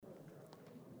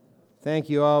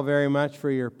Thank you all very much for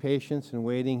your patience in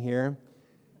waiting here.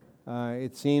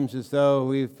 It seems as though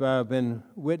we've been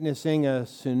witnessing a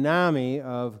tsunami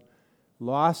of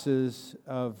losses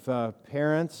of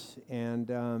parents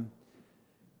and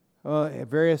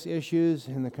various issues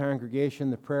in the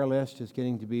congregation. The prayer list is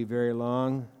getting to be very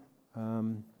long.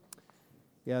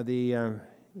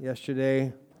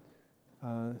 Yesterday,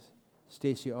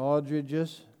 Stacy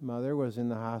Aldridge's mother was in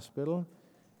the hospital.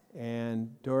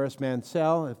 And Doris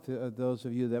Mansell, if those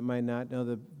of you that might not know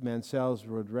the Mansells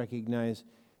would recognize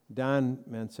Don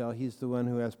Mansell. He's the one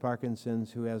who has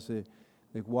Parkinson's, who has the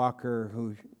walker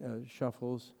who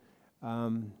shuffles.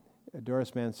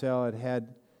 Doris Mansell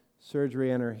had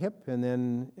surgery on her hip, and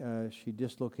then she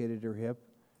dislocated her hip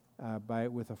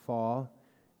with a fall.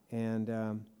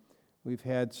 And we've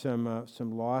had some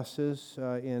losses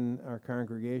in our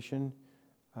congregation.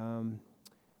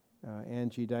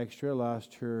 Angie Dykstra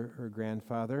lost her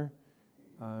grandfather.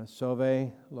 My wife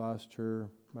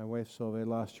Solveig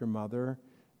lost her mother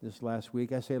this last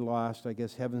week. I say lost, I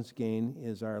guess Heaven's Gain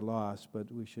is our loss,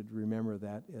 but we should remember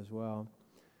that as well.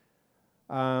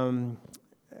 I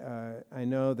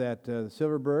know that the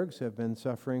Silverbergs have been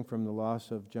suffering from the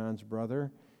loss of John's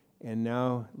brother, and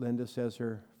now Linda says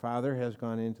her father has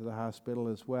gone into the hospital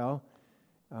as well.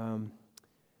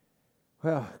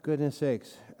 Well, goodness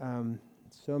sakes.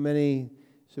 So many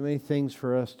things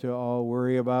for us to all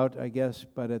worry about, I guess,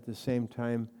 but at the same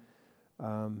time,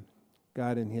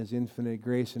 God in His infinite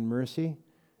grace and mercy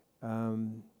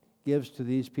gives to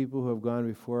these people who have gone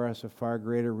before us a far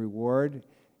greater reward,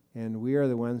 and we are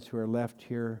the ones who are left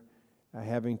here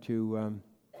having to,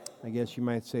 I guess you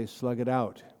might say, slug it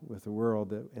out with the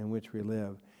world in which we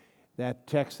live. That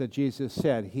text that Jesus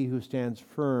said, "He who stands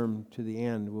firm to the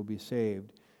end will be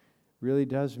saved," really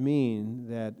does mean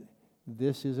that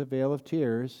this is a vale of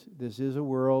tears. This is a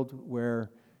world where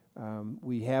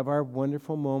we have our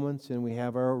wonderful moments and we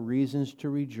have our reasons to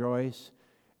rejoice,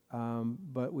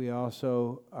 but we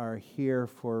also are here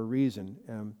for a reason.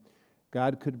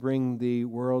 God could bring the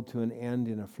world to an end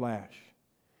in a flash.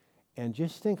 And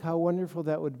just think how wonderful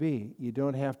that would be. You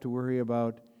don't have to worry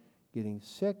about getting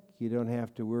sick. You don't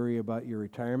have to worry about your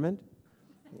retirement.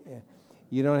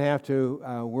 You don't have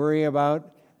to worry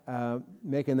about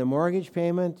making the mortgage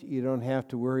payment. You don't have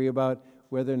to worry about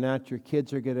whether or not your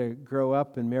kids are going to grow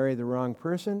up and marry the wrong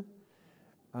person.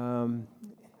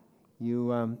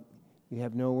 You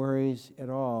have no worries at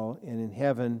all. And in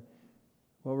heaven,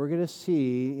 what we're going to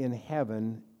see in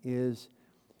heaven is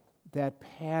that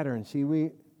pattern. See,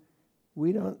 we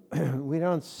don't we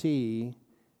don't see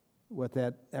what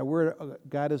that word,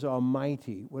 God is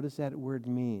almighty. What does that word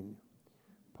mean?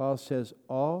 Paul says,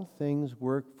 all things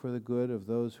work for the good of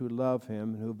those who love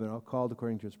Him and who have been called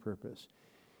according to His purpose.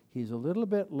 He's a little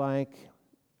bit like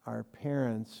our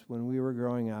parents when we were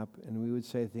growing up, and we would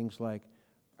say things like,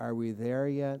 are we there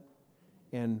yet?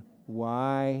 And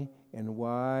why? And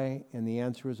why? And the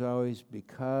answer was always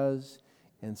because.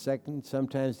 And second,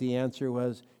 sometimes the answer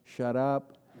was, shut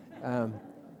up.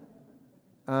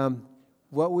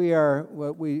 What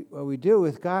we do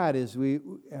with God is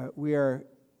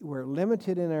we're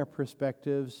limited in our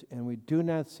perspectives, and we do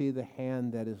not see the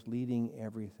hand that is leading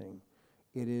everything.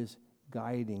 It is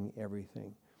guiding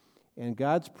everything. And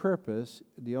God's purpose,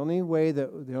 the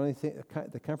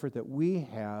comfort that we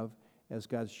have as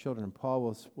God's children, and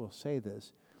Paul will say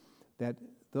this, that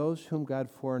those whom God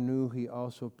foreknew, He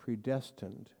also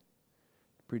predestined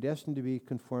to be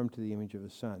conformed to the image of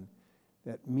His Son.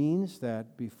 That means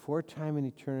that before time and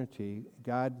eternity,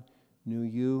 God knew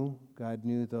you, God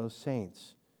knew those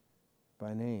saints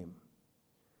by name.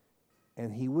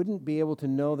 And He wouldn't be able to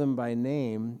know them by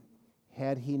name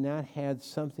had He not had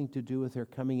something to do with their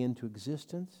coming into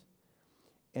existence.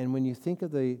 And when you think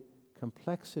of the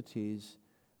complexities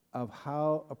of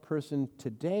how a person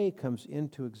today comes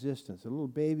into existence, a little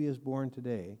baby is born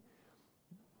today,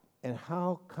 and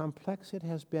how complex it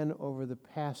has been over the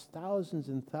past thousands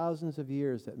and thousands of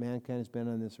years that mankind has been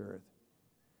on this earth.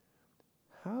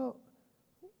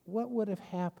 What would have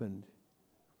happened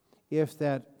if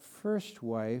that first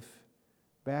wife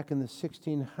back in the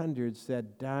 1600s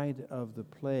that died of the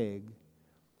plague,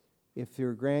 if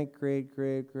your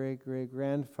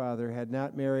great-great-great-great-great-grandfather had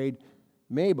not married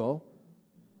Mabel,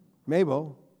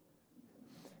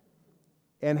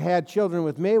 and had children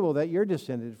with Mabel that you're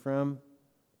descended from,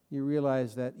 you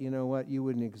realize that, you know what, you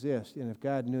wouldn't exist. And if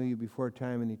God knew you before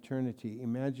time and eternity,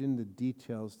 imagine the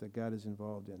details that God is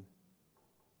involved in.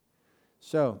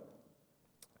 So,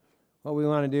 what we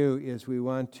want to do is we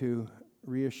want to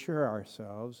reassure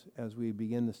ourselves as we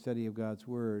begin the study of God's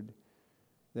Word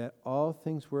that all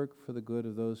things work for the good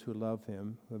of those who love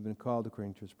Him, who have been called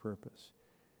according to His purpose.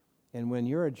 And when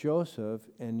you're a Joseph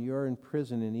and you're in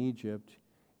prison in Egypt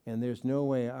and there's no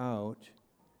way out,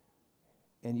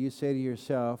 and you say to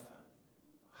yourself,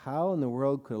 how in the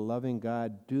world could a loving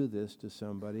God do this to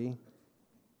somebody?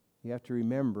 You have to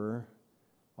remember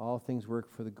all things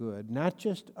work for the good, not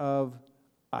just of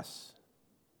us,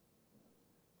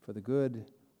 for the good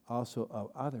also of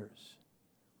others.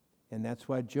 And that's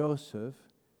why Joseph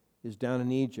is down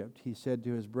in Egypt. He said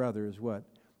to his brothers, what?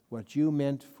 What you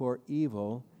meant for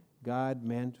evil, God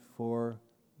meant for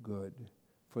good,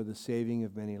 for the saving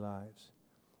of many lives.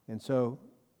 And so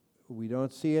we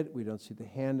don't see it, we don't see the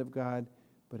hand of God,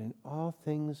 but in all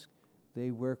things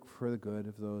they work for the good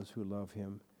of those who love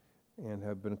him and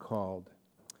have been called.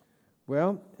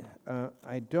 Well,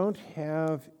 I don't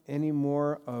have any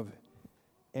more of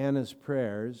Anna's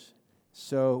prayers,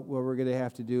 so what we're going to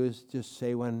have to do is just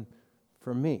say one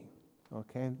from me.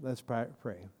 Okay, let's pray.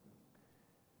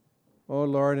 Oh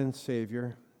Lord and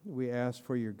Savior, we ask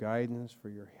for your guidance, for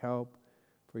your help,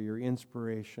 for your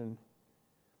inspiration,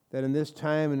 that in this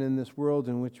time and in this world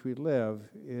in which we live,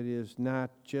 it is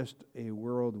not just a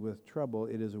world with trouble,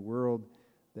 it is a world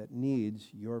that needs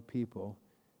your people,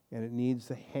 and it needs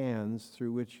the hands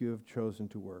through which you have chosen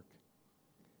to work.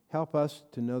 Help us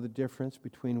to know the difference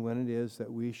between when it is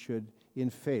that we should, in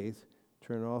faith,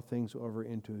 turn all things over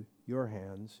into your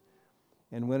hands,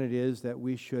 and when it is that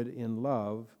we should, in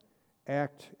love,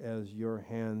 act as your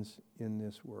hands in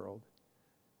this world.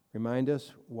 Remind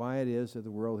us why it is that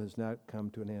the world has not come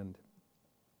to an end.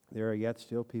 There are yet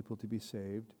still people to be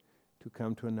saved, to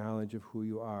come to a knowledge of who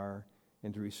you are,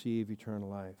 and to receive eternal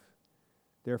life.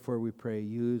 Therefore, we pray,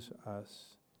 use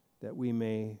us, that we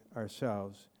may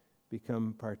ourselves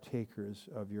become partakers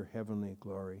of your heavenly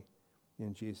glory.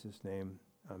 In Jesus' name,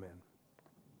 amen.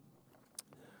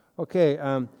 Okay,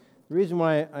 the reason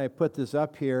why I put this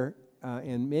up here,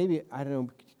 and maybe, I don't know,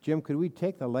 Jim, could we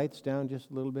take the lights down just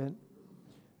a little bit?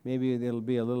 Maybe it'll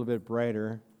be a little bit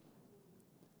brighter.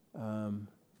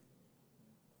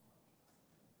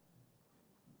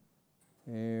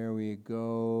 There we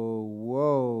go.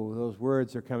 Whoa, those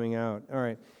words are coming out. All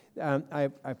right. I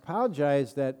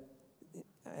apologize that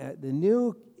the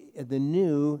new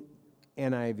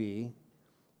NIV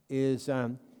is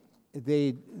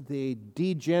they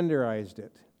degenderized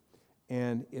it,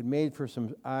 and it made for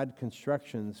some odd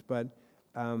constructions. But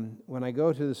when I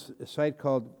go to this site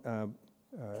called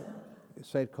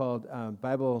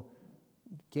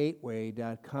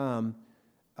BibleGateway.com,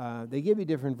 they give you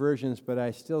different versions, but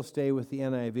I still stay with the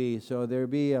NIV. So there'll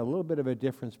be a little bit of a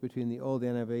difference between the old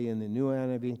NIV and the new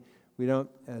NIV. We don't,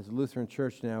 as a Lutheran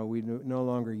church now, we no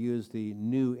longer use the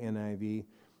new NIV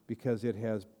because it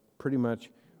has pretty much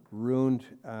ruined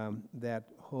that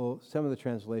whole. Some of the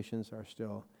translations are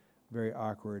still very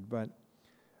awkward, but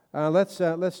let's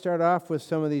start off with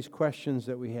some of these questions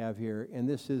that we have here. And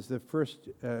this is the first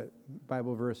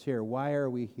Bible verse here. Why are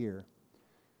we here?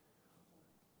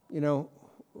 You know,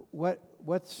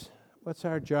 what's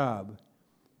our job?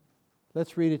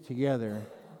 Let's read it together.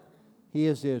 He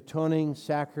is the atoning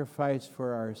sacrifice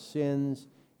for our sins,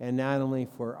 and not only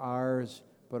for ours,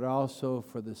 but also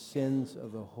for the sins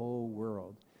of the whole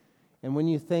world. And when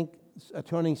you think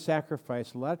atoning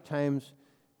sacrifice, a lot of times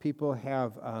people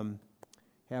have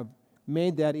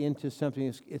made that into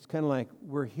something. It's kind of like,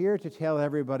 we're here to tell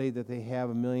everybody that they have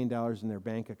 $1 million in their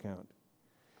bank account.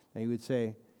 Now you would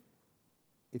say,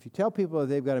 if you tell people that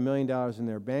they've got $1 million in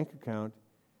their bank account,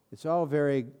 it's all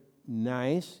very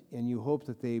nice, and you hope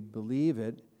that they believe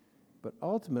it. But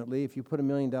ultimately, if you put $1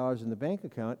 million in the bank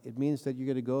account, it means that you're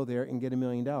going to go there and get $1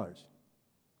 million.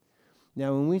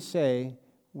 Now, when we say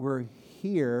we're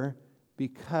here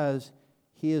because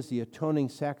he is the atoning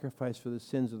sacrifice for the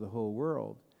sins of the whole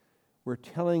world, we're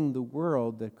telling the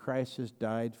world that Christ has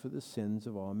died for the sins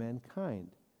of all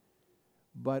mankind.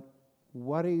 But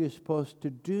what are you supposed to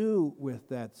do with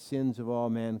that sins of all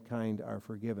mankind are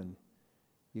forgiven?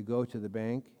 You go to the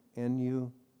bank and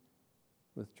you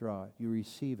withdraw it. You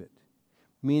receive it.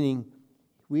 Meaning,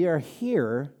 we are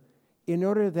here in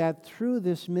order that through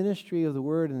this ministry of the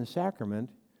Word and the sacrament,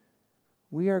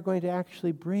 we are going to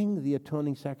actually bring the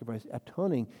atoning sacrifice.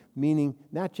 Atoning, meaning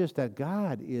not just that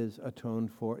God is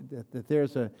atoned for,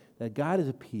 that God is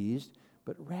appeased,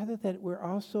 but rather that we're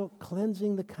also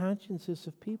cleansing the consciences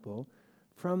of people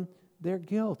from their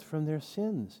guilt, from their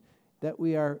sins, that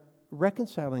we are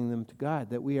reconciling them to God,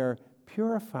 that we are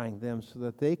purifying them so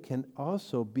that they can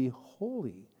also be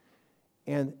holy.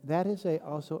 And that is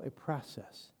also a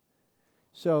process.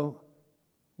 So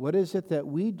what is it that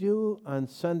we do on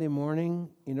Sunday morning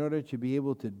in order to be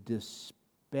able to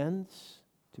dispense,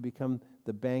 to become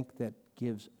the bank that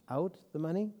gives out the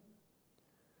money?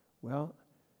 Well,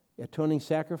 atoning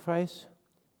sacrifice.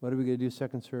 What are we going to do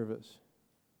second service?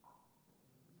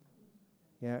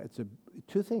 Yeah, it's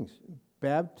two things,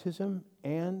 baptism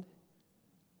and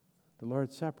the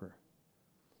Lord's Supper.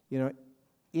 You know,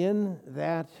 in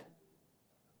that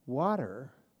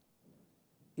water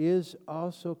is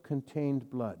also contained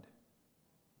blood.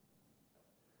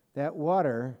 That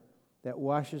water that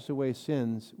washes away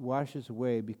sins washes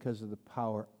away because of the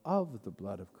power of the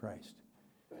blood of Christ.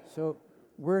 So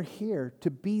we're here to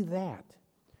be that.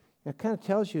 It kind of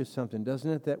tells you something, doesn't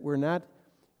it? That we're not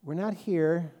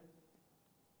here.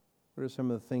 What are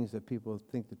some of the things that people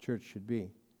think the church should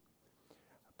be?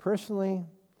 Personally,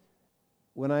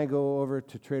 when I go over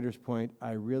to Traders Point,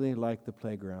 I really like the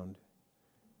playground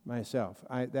myself.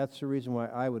 That's the reason why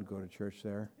I would go to church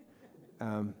there,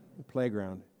 the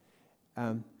playground.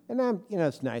 And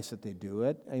it's nice that they do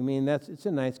it. I mean, it's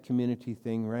a nice community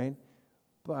thing, right?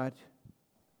 But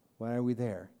why are we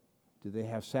there? Do they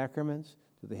have sacraments?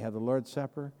 Do they have the Lord's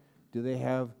Supper? Do they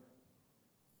have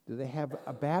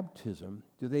a baptism?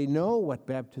 Do they know what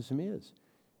baptism is?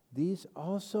 These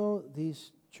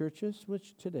churches,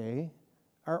 which today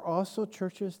are also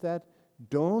churches that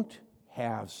don't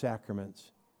have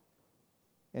sacraments.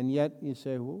 And yet you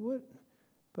say, well, what?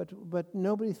 But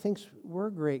nobody thinks we're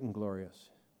great and glorious.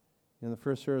 In the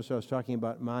first service, I was talking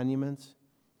about monuments.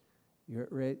 You're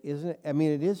right, isn't it? I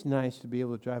mean, it is nice to be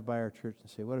able to drive by our church and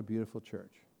say, what a beautiful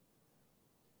church.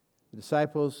 The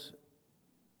disciples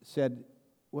said,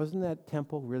 wasn't that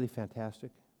temple really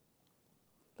fantastic?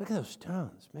 Look at those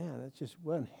stones. Man, that's just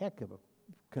one heck of a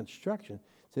construction.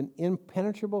 It's an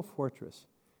impenetrable fortress.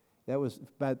 That was,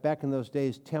 back in those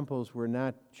days, temples were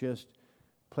not just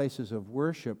places of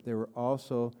worship. They were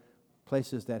also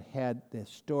places that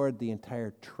stored the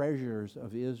entire treasures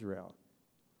of Israel.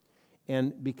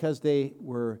 And because they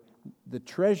were the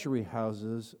treasury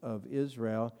houses of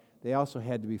Israel, they also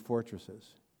had to be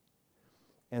fortresses.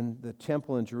 And the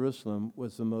temple in Jerusalem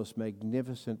was the most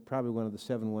magnificent, probably one of the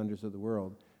seven wonders of the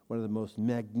world, one of the most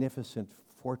magnificent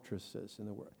fortresses in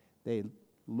the world.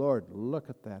 Lord, look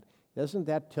at that. Doesn't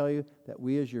that tell you that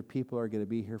we as your people are going to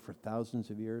be here for thousands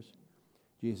of years?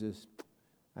 Jesus,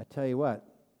 I tell you what,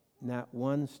 not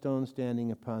one stone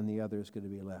standing upon the other is going to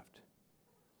be left.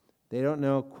 They don't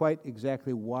know quite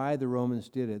exactly why the Romans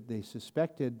did it. They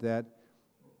suspected that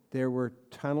there were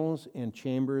tunnels and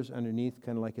chambers underneath,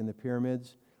 kind of like in the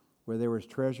pyramids, where there was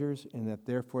treasures, and that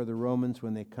therefore the Romans,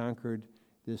 when they conquered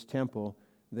this temple,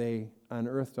 they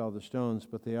unearthed all the stones,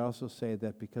 but they also say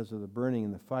that because of the burning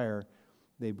and the fire,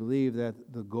 they believe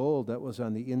that the gold that was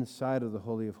on the inside of the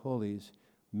Holy of Holies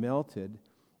melted,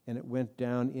 and it went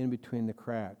down in between the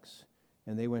cracks,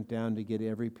 and they went down to get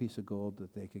every piece of gold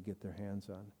that they could get their hands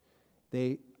on.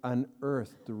 The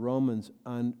Romans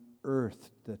unearthed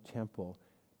the temple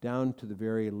down to the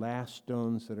very last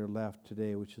stones that are left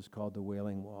today, which is called the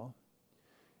Wailing Wall.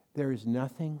 There is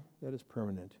nothing that is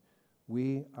permanent.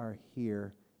 We are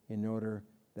here in order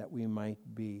that we might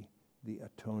be the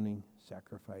atoning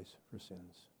sacrifice for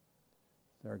sins.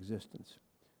 Our existence.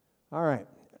 All right.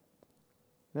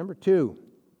 Number 2.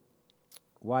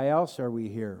 Why else are we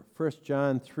here? 1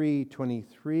 John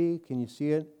 3:23. Can you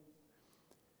see it?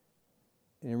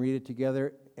 And read it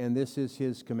together. And this is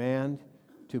his command,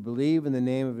 to believe in the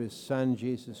name of his Son,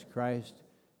 Jesus Christ,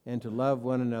 and to love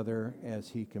one another as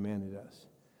he commanded us.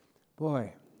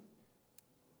 Boy,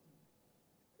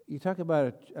 you talk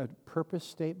about a purpose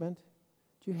statement.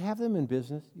 Do you have them in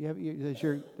business?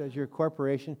 Does your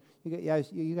corporation? You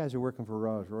guys are working for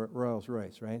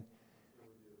Rolls-Royce, right?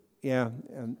 Yeah,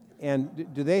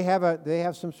 and do they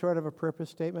have some sort of a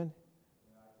purpose statement?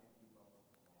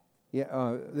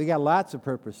 Yeah, they got lots of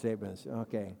purpose statements.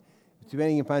 Okay,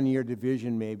 depending upon your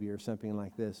division, maybe, or something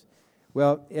like this.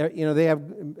 Well, they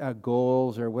have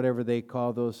goals or whatever they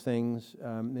call those things,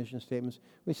 mission statements.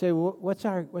 We say, well, what's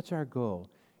our goal?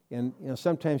 And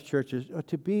sometimes churches,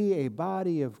 to be a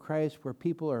body of Christ where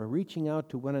people are reaching out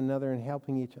to one another and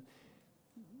helping each other.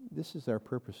 This is our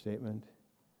purpose statement: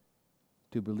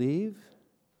 to believe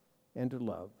and to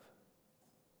love.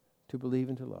 To believe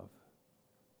and to love.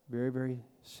 Very, very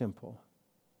simple.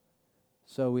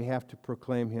 So we have to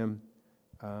proclaim him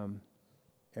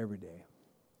every day.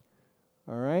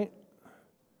 All right?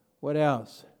 What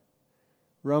else?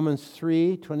 Romans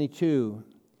 3:22.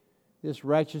 This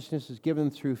righteousness is given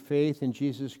through faith in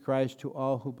Jesus Christ to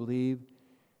all who believe.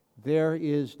 There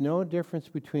is no difference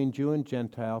between Jew and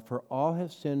Gentile, for all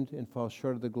have sinned and fall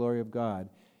short of the glory of God,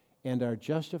 and are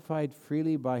justified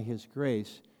freely by his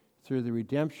grace through the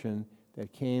redemption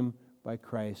that came by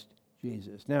Christ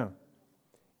Jesus. Now,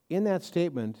 in that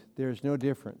statement, there is no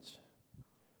difference.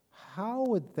 how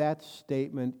would that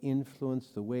statement influence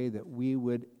the way that we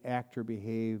would act or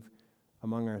behave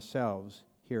among ourselves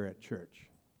here at church?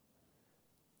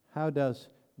 How does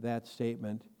that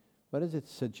statement, what does it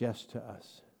suggest to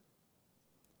us?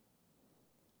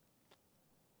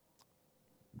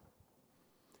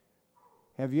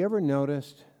 Have you ever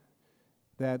noticed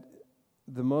that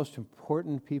the most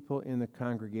important people in the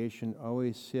congregation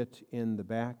always sit in the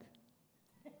back?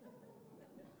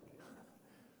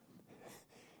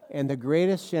 And the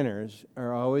greatest sinners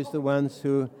are always the ones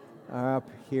who are up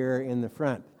here in the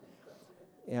front.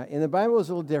 Yeah, in the Bible, it's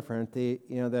a little different.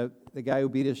 The guy who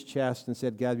beat his chest and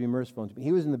said, "God, be merciful unto me,"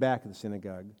 he was in the back of the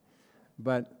synagogue.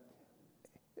 But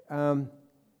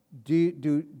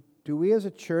do we as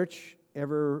a church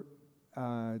ever,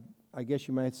 I guess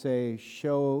you might say,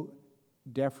 show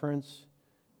deference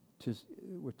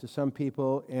to some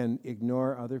people and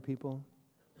ignore other people?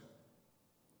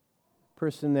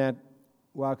 Person that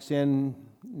walks in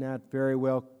not very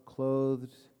well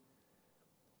clothed,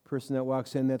 person that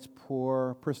walks in that's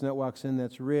poor, person that walks in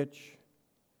that's rich.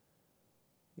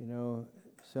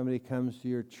 Somebody comes to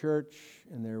your church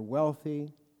and they're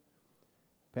wealthy.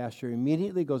 Pastor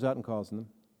immediately goes out and calls them.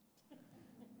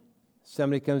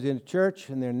 Somebody comes into church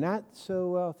and they're not so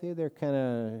wealthy. They're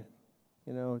kind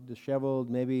of, disheveled,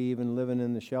 maybe even living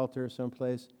in the shelter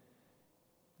someplace.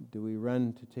 Do we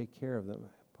run to take care of them?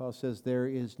 Paul says there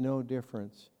is no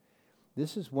difference.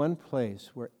 This is one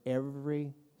place where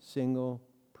every single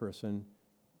person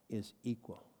is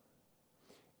equal.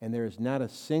 And there is not a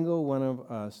single one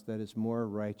of us that is more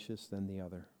righteous than the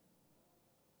other.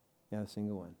 Not a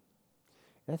single one.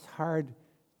 That's hard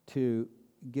to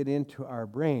get into our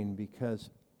brain, because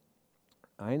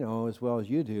I know as well as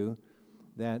you do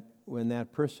that when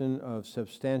that person of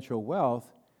substantial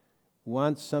wealth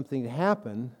wants something to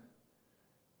happen,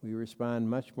 we respond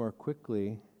much more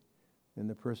quickly than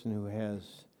the person who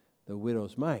has the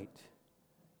widow's mite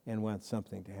and wants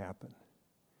something to happen.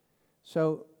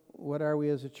 So what are we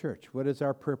as a church? What is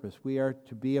our purpose? We are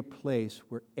to be a place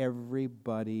where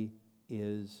everybody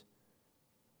is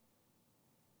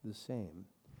the same.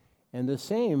 And the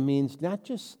same means not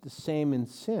just the same in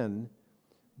sin,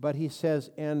 but he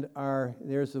says, and are,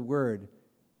 there's the word,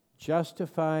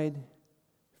 justified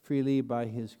freely by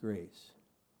his grace.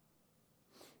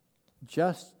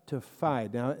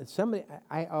 Justified. Now,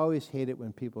 I always hate it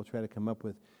when people try to come up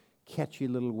with catchy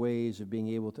little ways of being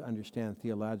able to understand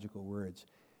theological words.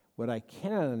 What I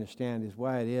cannot understand is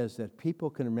why it is that people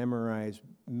can memorize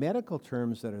medical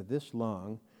terms that are this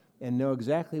long and know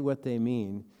exactly what they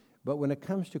mean, but when it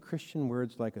comes to Christian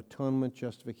words like atonement,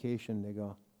 justification, they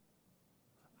go,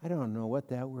 I don't know what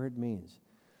that word means.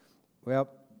 Well,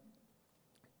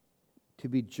 to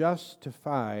be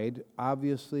justified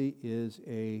obviously is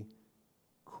a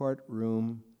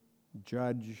courtroom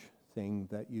judge thing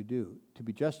that you do. To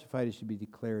be justified is to be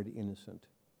declared innocent.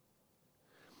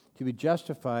 To be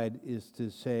justified is to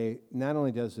say, not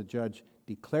only does the judge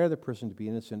declare the person to be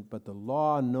innocent, but the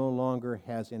law no longer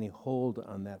has any hold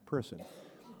on that person.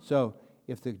 So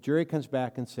if the jury comes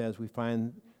back and says, we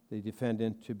find the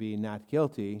defendant to be not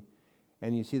guilty,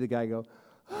 and you see the guy go,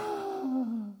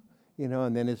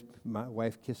 and then my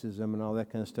wife kisses him and all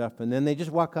that kind of stuff, and then they just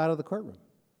walk out of the courtroom.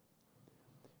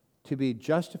 To be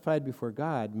justified before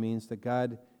God means that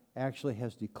God actually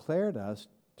has declared us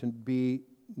to be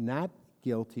not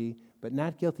guilty, but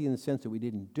not guilty in the sense that we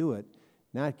didn't do it,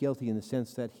 not guilty in the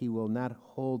sense that he will not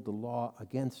hold the law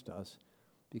against us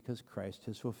because Christ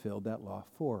has fulfilled that law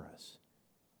for us.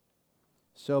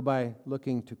 So by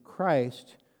looking to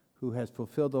Christ, who has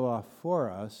fulfilled the law for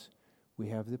us, we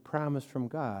have the promise from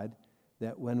God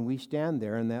that when we stand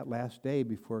there in that last day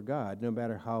before God, no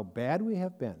matter how bad we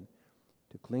have been,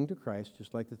 to cling to Christ,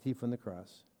 just like the thief on the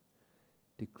cross,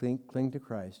 to cling to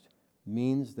Christ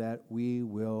means that we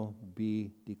will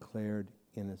be declared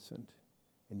innocent.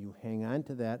 And you hang on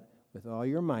to that with all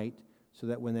your might so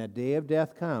that when that day of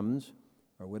death comes,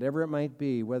 or whatever it might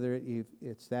be, whether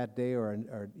it's that day or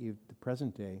the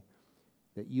present day,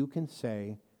 that you can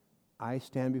say, I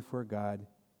stand before God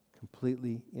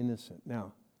completely innocent.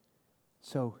 Now,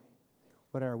 so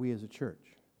what are we as a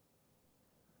church?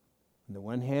 On the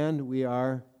one hand, we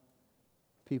are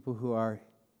people who are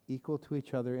equal to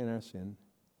each other in our sin,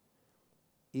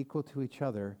 equal to each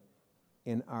other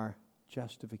in our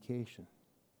justification.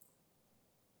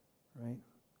 Right?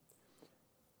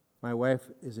 My wife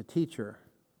is a teacher,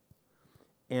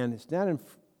 and it's not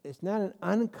an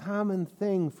uncommon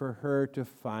thing for her to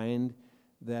find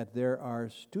that there are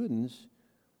students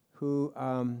who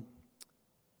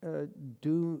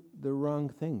do the wrong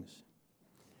things,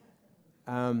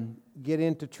 get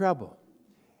into trouble.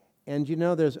 And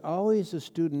there's always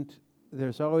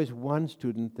one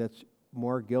student that's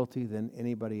more guilty than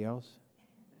anybody else.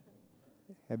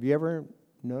 Have you ever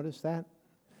noticed that?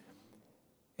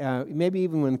 Maybe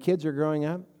even when kids are growing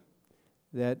up,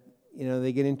 that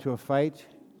they get into a fight.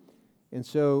 And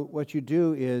so what you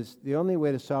do is, the only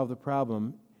way to solve the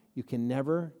problem, you can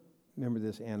never, remember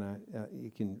this, Anna,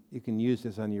 you can use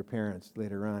this on your parents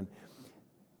later on.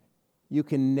 You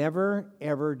can never,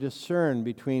 ever discern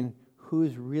between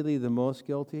who's really the most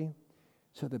guilty.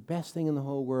 So the best thing in the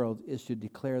whole world is to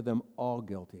declare them all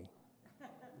guilty.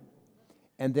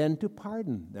 And then to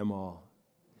pardon them all.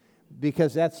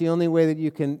 Because that's the only way that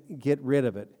you can get rid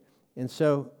of it. And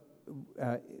so,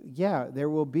 there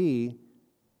will be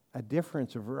a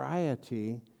difference, a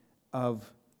variety of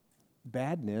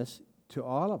badness to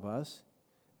all of us.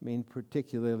 I mean,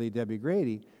 particularly Debbie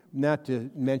Grady, not to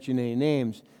mention any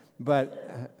names,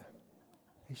 but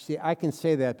see, I can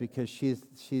say that because she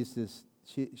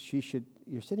should.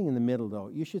 You're sitting in the middle, though.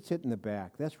 You should sit in the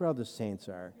back. That's where all the saints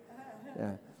are.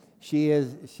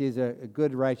 She's a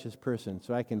good, righteous person,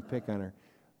 so I can pick on her.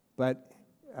 But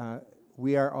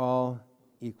we are all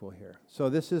equal here. So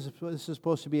this is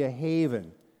supposed to be a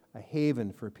haven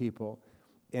for people,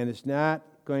 and it's not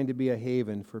going to be a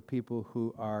haven for people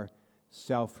who are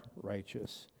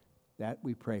self-righteous. That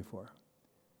we pray for.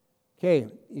 Okay,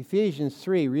 Ephesians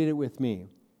 3, read it with me.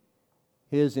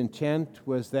 His intent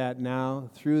was that now,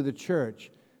 through the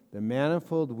church, the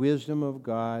manifold wisdom of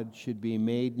God should be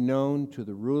made known to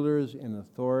the rulers and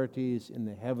authorities in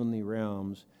the heavenly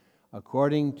realms,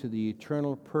 according to the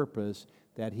eternal purpose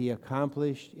that He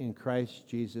accomplished in Christ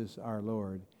Jesus our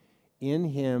Lord. In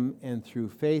Him and through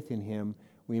faith in Him,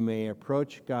 we may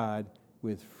approach God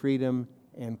with freedom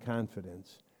and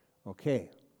confidence. Okay,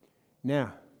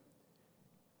 now,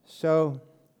 so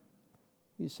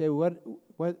you say,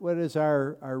 what is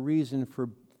our reason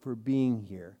for being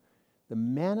here? The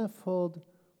manifold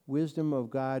wisdom of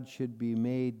God should be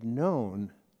made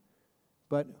known,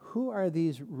 but who are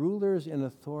these rulers and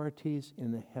authorities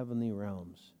in the heavenly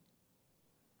realms?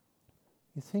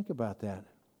 You think about that.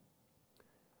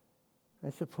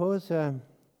 I suppose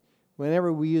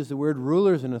whenever we use the word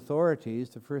rulers and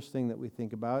authorities, the first thing that we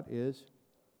think about is,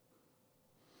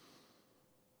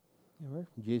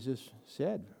 Jesus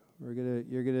said,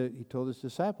 he told his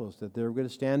disciples that they were going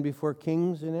to stand before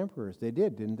kings and emperors. They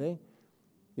did, didn't they?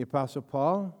 The Apostle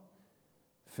Paul,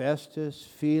 Festus,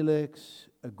 Felix,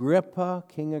 Agrippa,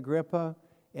 King Agrippa,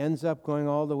 ends up going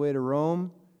all the way to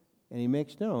Rome, and he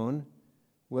makes known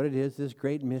what it is, this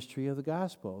great mystery of the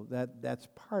gospel. That's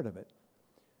part of it.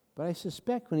 But I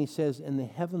suspect when he says in the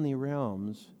heavenly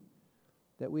realms,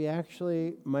 that we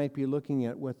actually might be looking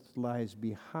at what lies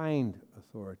behind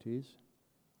authorities.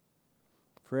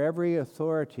 For every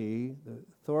authority, the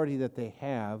authority that they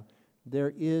have,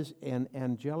 there is an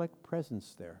angelic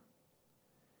presence there.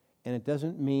 And it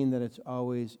doesn't mean that it's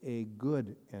always a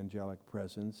good angelic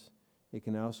presence. It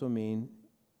can also mean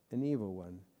an evil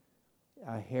one,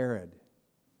 a Herod.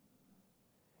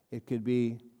 It could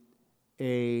be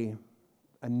a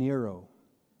Nero.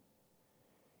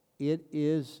 It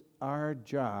is our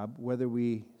job, whether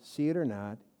we see it or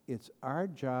not, it's our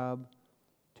job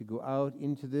to go out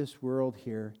into this world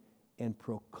here and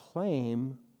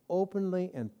proclaim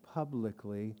openly and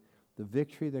publicly the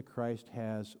victory that Christ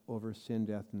has over sin,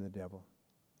 death, and the devil.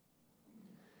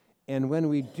 And when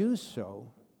we do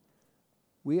so,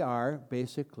 we are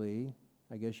basically,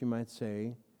 I guess you might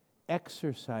say,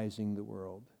 exorcising the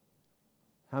world.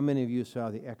 How many of you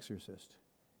saw The Exorcist?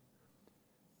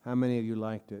 How many of you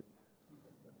liked it?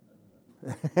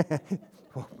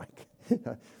 Oh, my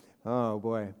God. Oh,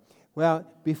 boy. Well,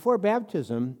 before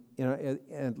baptism,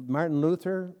 Martin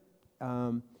Luther,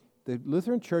 the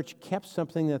Lutheran Church kept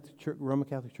something that the Roman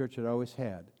Catholic Church had always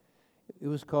had. It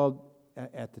was called,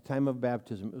 at the time of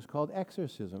baptism, it was called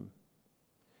exorcism,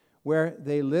 where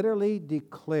they literally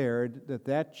declared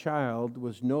that child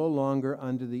was no longer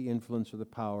under the influence or the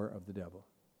power of the devil.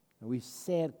 And we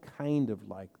say it kind of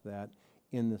like that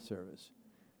in the service.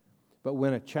 But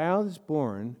when a child is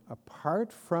born,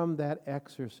 apart from that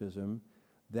exorcism,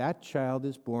 that child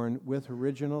is born with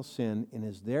original sin and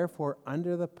is therefore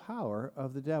under the power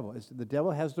of the devil. The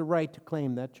devil has the right to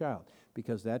claim that child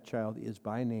because that child is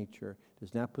by nature,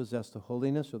 does not possess the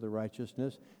holiness or the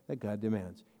righteousness that God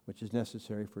demands, which is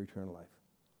necessary for eternal life.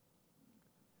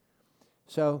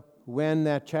 So when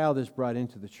that child is brought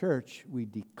into the church, we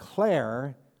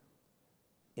declare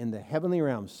in the heavenly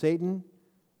realm, Satan,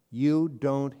 you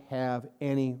don't have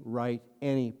any right,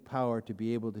 any power to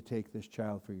be able to take this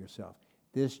child for yourself.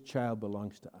 This child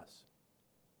belongs to us.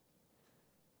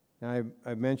 Now,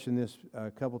 I've mentioned this a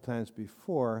couple times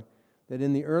before, that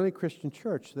in the early Christian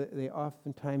church, they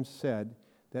oftentimes said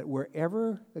that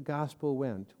wherever the gospel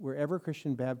went, wherever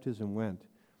Christian baptism went,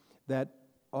 that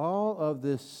all of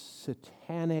this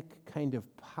satanic kind of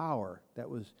power that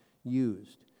was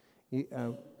used, if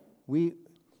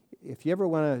you ever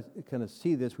want to kind of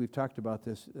see this, we've talked about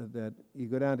this, that you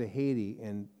go down to Haiti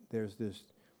and there's this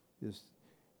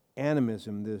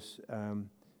animism,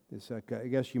 I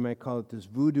guess you might call it this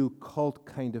voodoo cult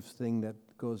kind of thing that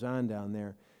goes on down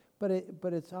there. But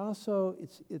it's also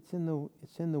it's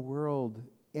in the world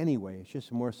anyway. It's just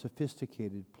a more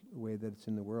sophisticated way that it's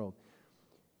in the world.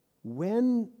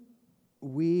 When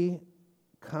we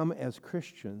come as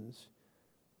Christians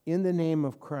in the name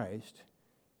of Christ,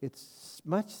 it's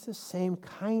much the same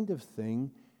kind of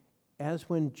thing as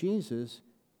when Jesus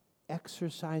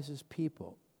exorcises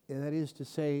people. That is to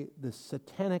say, the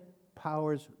satanic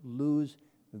powers lose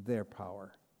their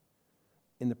power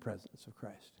in the presence of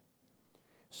Christ.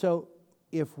 So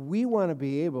if we want to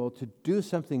be able to do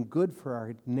something good for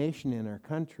our nation and our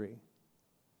country,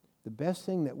 the best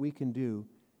thing that we can do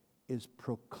is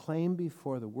proclaim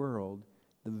before the world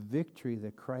the victory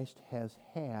that Christ has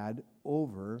had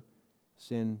over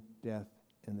sin, death,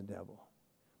 and the devil.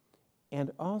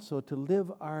 And also to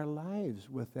live our lives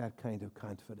with that kind of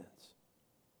confidence.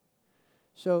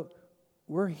 So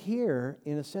we're here,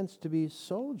 in a sense, to be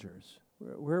soldiers.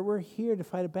 We're here to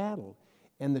fight a battle.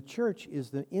 And the church is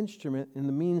the instrument and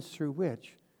the means through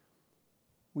which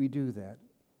we do that.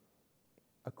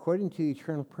 According to the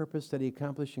eternal purpose that He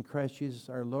accomplished in Christ Jesus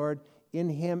our Lord, in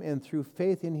Him and through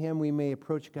faith in Him we may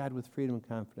approach God with freedom and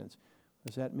confidence.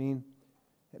 What does that mean?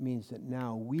 That means that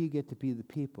now we get to be the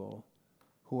people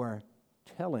who are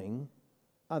telling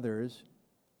others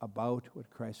about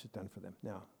what Christ has done for them.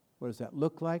 Now, what does that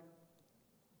look like?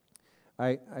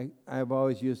 I've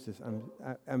always used this.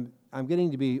 I'm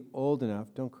getting to be old enough.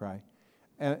 Don't cry.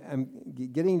 I'm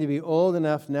getting to be old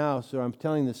enough now, so I'm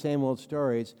telling the same old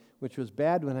stories, which was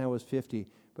bad when I was 50.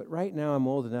 But right now, I'm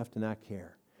old enough to not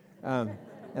care, and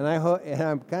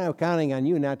I'm kind of counting on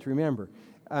you not to remember.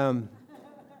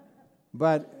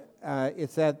 But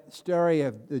it's that story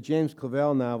of the James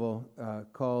Clavell novel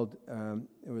called.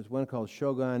 There was one called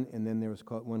Shogun, and then there was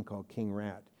one called King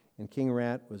Rat. And King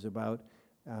Rat was about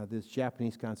this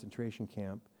Japanese concentration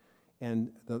camp,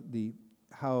 and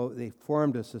how they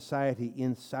formed a society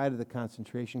inside of the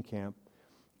concentration camp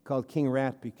called King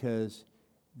Rat because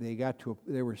they got to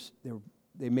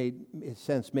they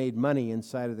made money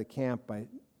inside of the camp by,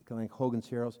 like Hogan's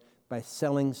Heroes, by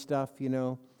selling stuff,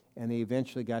 and they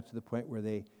eventually got to the point where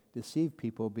they deceived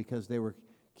people because they were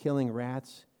killing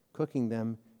rats, cooking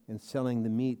them, and selling the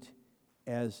meat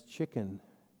as chicken,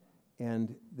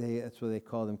 and that's why they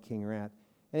called him King Rat.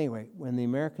 Anyway, when the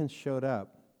Americans showed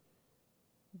up,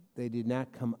 they did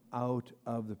not come out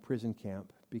of the prison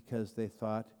camp because they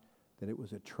thought that it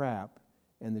was a trap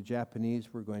and the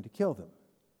Japanese were going to kill them.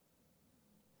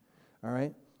 All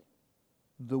right?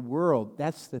 The world,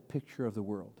 that's the picture of the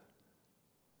world.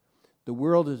 The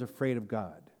world is afraid of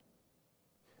God.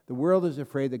 The world is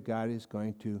afraid that God is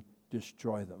going to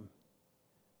destroy them.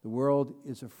 The world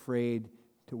is afraid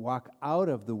to walk out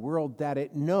of the world that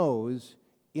it knows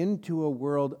into a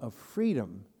world of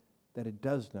freedom that it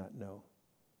does not know.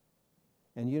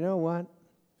 And you know what?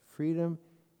 Freedom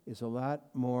is a lot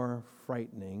more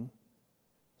frightening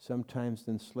sometimes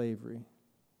than slavery.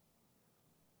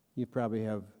 You probably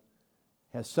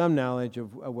has some knowledge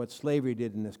of what slavery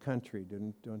did in this country,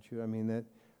 don't you? I mean, that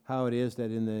how it is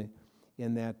that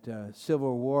in that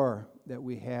Civil War that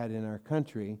we had in our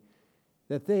country,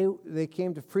 that they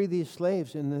came to free these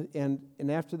slaves, and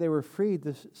after they were freed,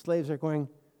 the slaves are going,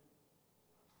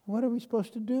 what are we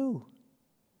supposed to do?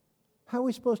 How are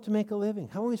we supposed to make a living?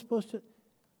 How are we supposed to...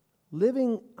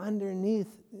 Living underneath,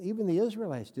 even the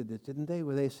Israelites did this, didn't they?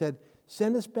 Where they said,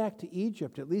 send us back to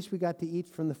Egypt. At least we got to eat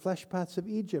from the flesh pots of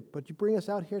Egypt, but you bring us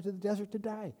out here to the desert to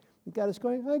die. And God is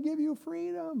going, I give you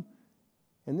freedom.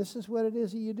 And this is what it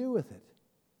is that you do with it.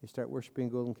 You start worshiping a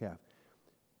golden calf.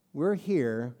 We're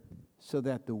here so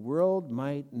that the world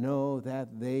might know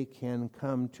that they can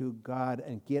come to God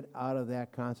and get out of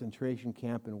that concentration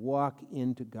camp and walk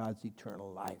into God's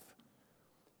eternal life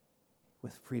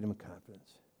with freedom and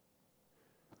confidence.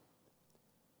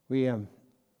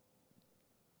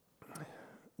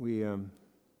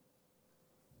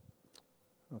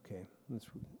 Okay,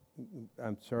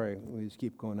 I'm sorry, we just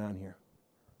keep going on here.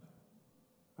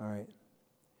 All right.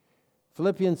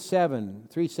 Philippians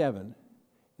 3:7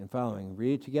 and following.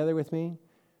 Read it together with me.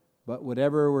 But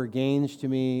whatever were gains to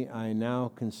me, I now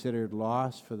considered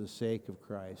loss for the sake of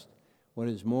Christ. What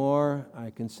is more, I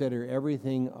consider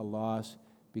everything a loss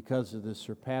because of the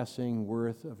surpassing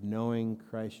worth of knowing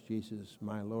Christ Jesus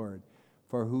my Lord,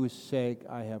 for whose sake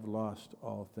I have lost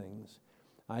all things.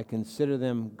 I consider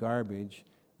them garbage,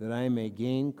 that I may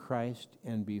gain Christ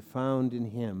and be found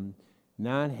in him,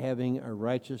 not having a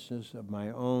righteousness of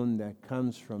my own that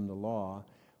comes from the law,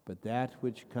 but that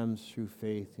which comes through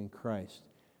faith in Christ,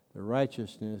 the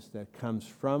righteousness that comes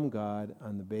from God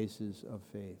on the basis of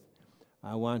faith.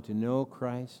 I want to know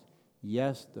Christ,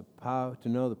 yes, to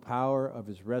know the power of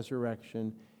his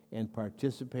resurrection and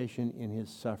participation in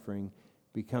his suffering,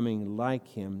 becoming like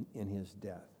him in his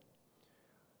death.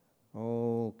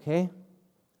 Okay,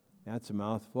 that's a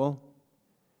mouthful.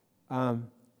 Number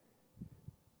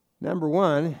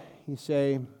one, you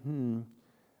say,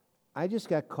 I just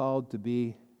got called to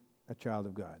be a child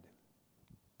of God.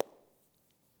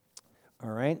 All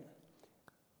right?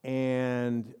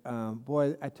 And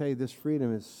boy, I tell you, this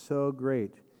freedom is so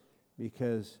great,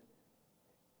 because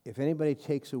if anybody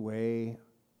takes away,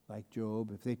 like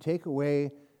Job, if they take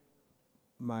away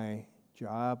my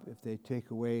job, if they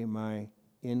take away my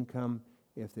income,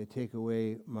 if they take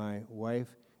away my wife,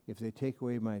 if they take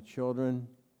away my children,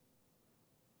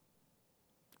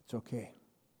 it's okay.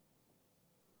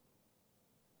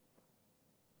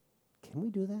 Can we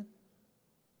do that?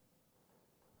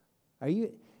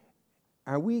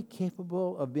 Are we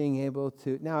capable of being able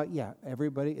to? Now, yeah,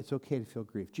 everybody, it's okay to feel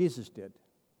grief. Jesus did.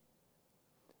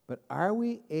 But are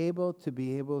we able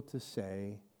to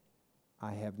say,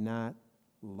 I have not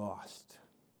lost?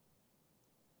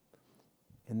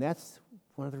 And that's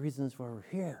one of the reasons why we're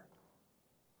here,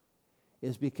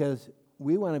 is because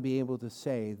we want to be able to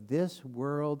say, this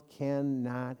world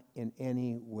cannot in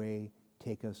any way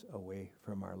take us away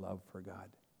from our love for God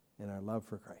and our love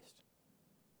for Christ.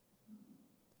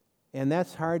 And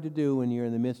that's hard to do when you're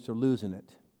in the midst of losing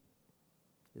it,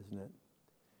 isn't it?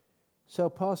 So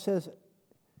Paul says,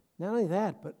 not only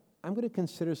that, but I'm going to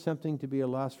consider something to be a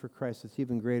loss for Christ that's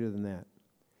even greater than that.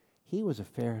 He was a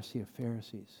Pharisee of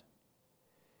Pharisees.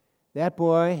 That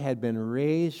boy had been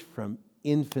raised from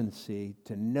infancy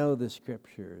to know the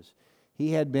Scriptures.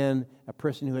 He had been a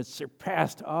person who had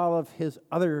surpassed all of his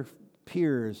other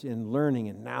peers in learning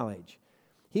and knowledge.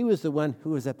 He was the one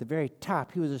who was at the very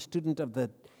top. He was a student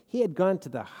he had gone to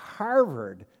the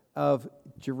Harvard of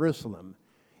Jerusalem,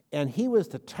 and he was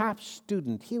the top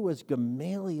student. He was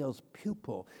Gamaliel's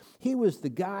pupil. He was the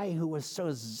guy who was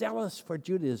so zealous for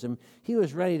Judaism, he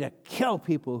was ready to kill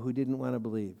people who didn't want to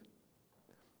believe.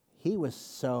 He was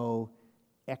so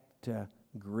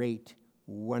great,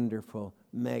 wonderful,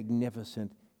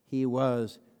 magnificent. He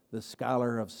was the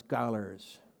scholar of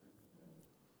scholars.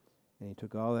 And he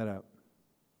took all that out,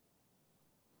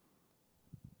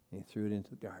 and he threw it into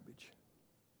the garbage.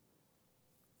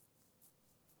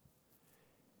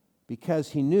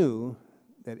 Because he knew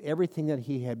that everything that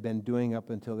he had been doing up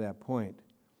until that point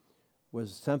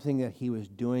was something that he was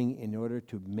doing in order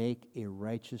to make a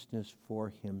righteousness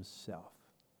for himself.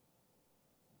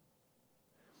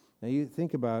 Now you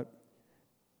think about,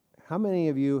 how many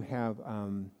of you have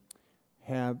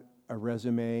a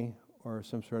resume or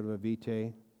some sort of a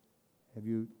vitae? Have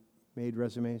you made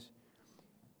resumes?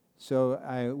 So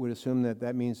I would assume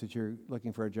that means that you're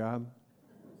looking for a job.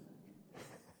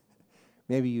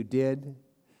 Maybe you did.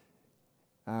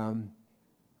 Well,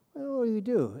 what do you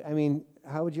do? I mean,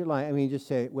 how would you like? I mean, just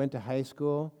say, went to high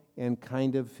school and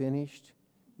kind of finished.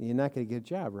 You're not going to get a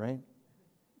job, right?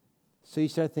 So you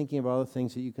start thinking of all the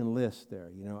things that you can list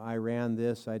there. You know, I ran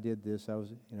this, I did this, I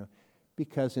was,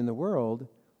 because in the world,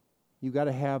 you got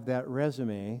to have that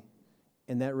resume,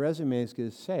 and that resume is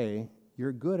going to say,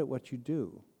 you're good at what you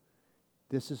do.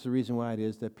 This is the reason why it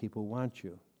is that people want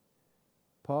you.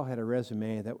 Paul had a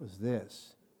resume that was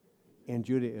this in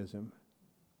Judaism.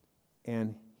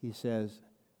 And he says,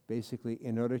 basically,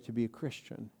 in order to be a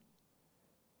Christian,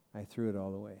 I threw it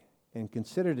all away and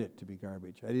considered it to be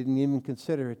garbage. I didn't even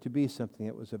consider it to be something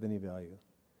that was of any value.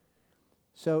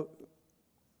 So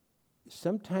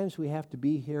sometimes we have to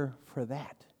be here for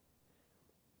that.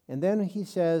 And then he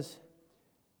says,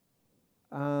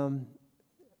 I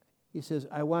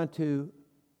want to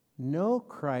know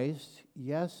Christ,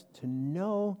 yes, to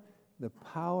know the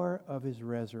power of his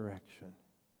resurrection.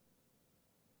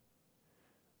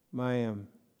 My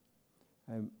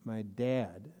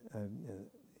dad,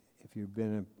 if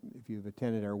you've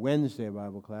attended our Wednesday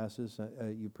Bible classes,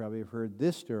 you probably have heard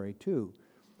this story too.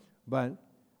 But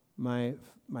my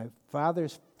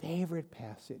father's favorite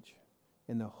passage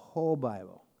in the whole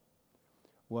Bible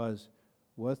was,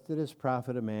 "What did it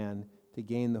profit a man to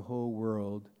gain the whole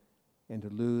world and to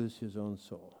lose his own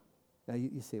soul?" Now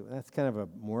you say, well, that's kind of a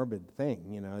morbid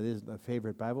thing, it is a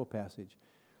favorite Bible passage.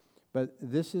 But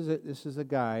this is a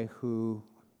guy who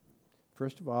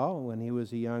first of all, when he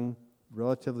was a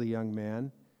relatively young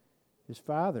man, his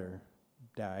father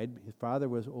died. His father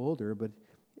was older, but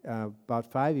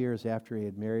about 5 years after he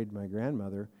had married my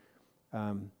grandmother,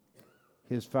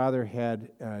 his father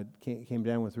came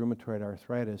down with rheumatoid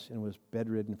arthritis and was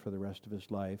bedridden for the rest of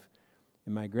his life.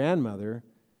 And my grandmother,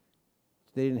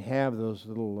 they didn't have those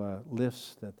little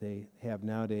lifts that they have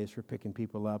nowadays for picking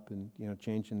people up and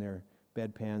changing their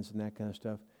bedpans and that kind of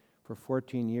stuff. For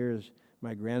 14 years,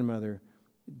 my grandmother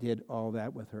did all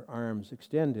that with her arms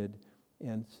extended,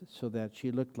 and so that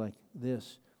she looked like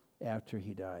this after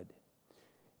he died.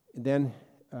 And then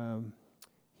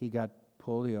he got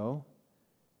polio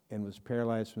and was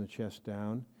paralyzed from the chest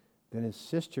down. Then his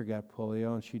sister got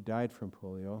polio, and she died from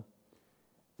polio.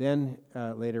 Then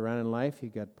later on in life, he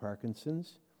got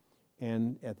Parkinson's.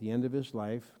 And at the end of his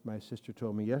life, my sister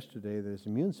told me yesterday that his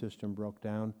immune system broke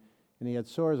down, and he had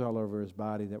sores all over his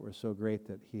body that were so great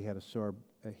that he had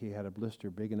a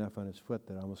blister big enough on his foot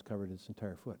that almost covered his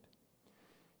entire foot.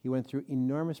 He went through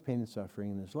enormous pain and suffering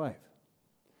in his life.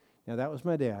 Now, that was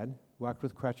my dad. Walked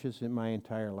with crutches in my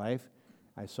entire life.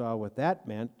 I saw what that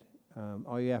meant.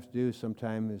 All you have to do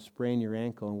sometime is sprain your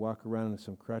ankle and walk around with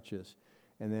some crutches,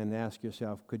 and then ask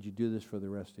yourself, could you do this for the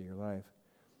rest of your life?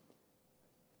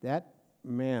 That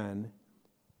man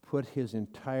put his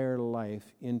entire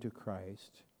life into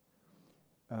Christ,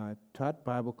 taught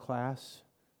Bible class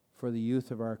for the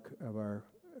youth of our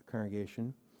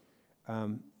congregation.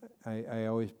 I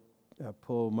always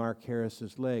pull Mark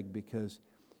Harris's leg because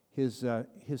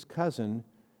his cousin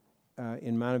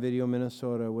in Montevideo,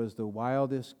 Minnesota, was the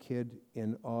wildest kid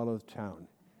in all of town.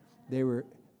 They were,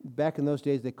 back in those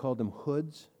days, they called them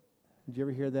hoods. Did you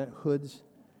ever hear that? Hoods?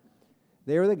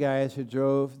 They were the guys who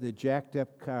drove the jacked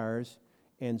up cars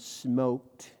and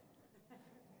smoked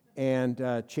and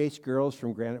chased girls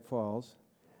from Granite Falls.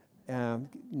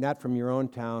 Not from your own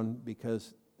town,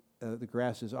 because the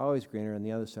grass is always greener on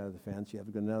the other side of the fence. You have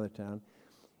to go to another town.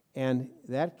 And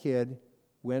that kid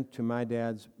went to my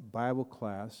dad's Bible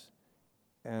class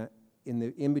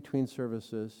in between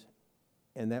services,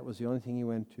 and that was the only thing he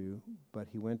went to, but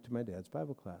he went to my dad's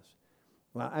Bible class.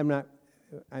 Well,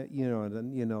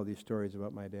 you know these stories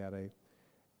about my dad,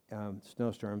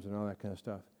 snowstorms and all that kind of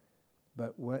stuff.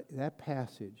 But that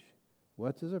passage,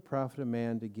 what does it profit a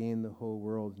man to gain the whole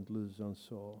world and lose his own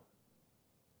soul?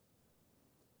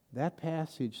 That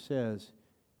passage says,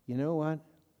 you know what?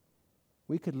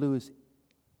 We could lose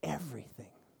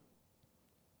everything,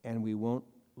 and we won't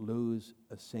lose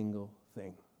a single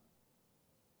thing.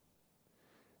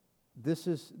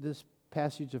 This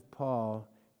passage of Paul,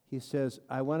 he says,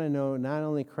 I want to know not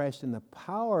only Christ in the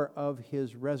power of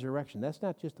his resurrection. That's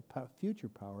not just the future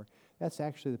power. That's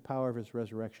actually the power of his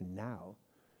resurrection now.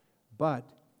 But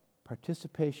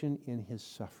participation in his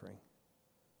suffering.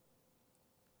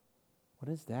 What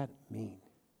does that mean?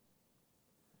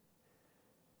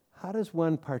 How does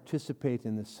one participate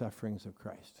in the sufferings of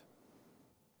Christ?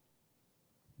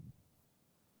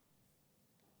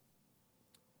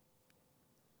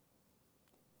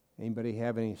 Anybody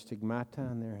have any stigmata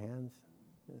on their hands?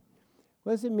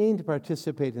 What does it mean to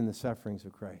participate in the sufferings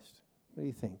of Christ? What do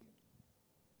you think?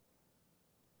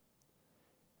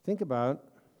 Think about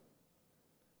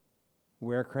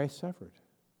where Christ suffered.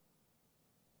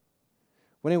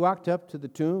 When he walked up to the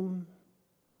tomb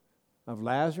of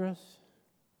Lazarus,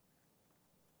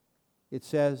 it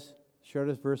says,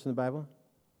 shortest verse in the Bible,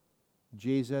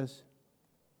 Jesus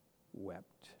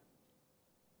wept.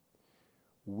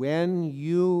 When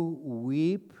you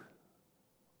weep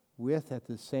with at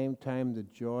the same time the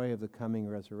joy of the coming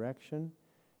resurrection,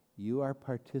 you are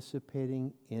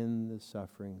participating in the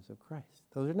sufferings of Christ.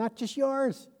 Those are not just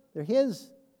yours, they're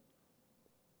his.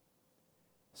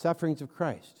 Sufferings of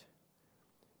Christ.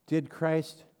 Did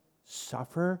Christ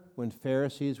suffer when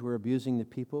Pharisees were abusing the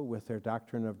people with their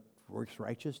doctrine of works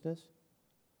righteousness?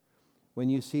 When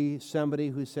you see somebody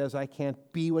who says, I can't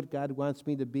be what God wants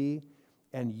me to be,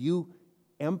 and you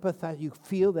empathize, you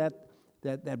feel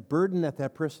that burden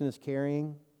that person is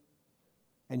carrying,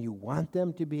 and you want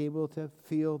them to be able to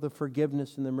feel the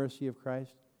forgiveness and the mercy of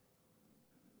Christ,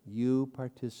 you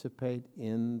participate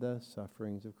in the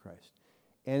sufferings of Christ.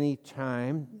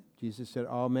 Anytime, Jesus said,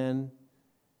 all men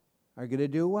are going to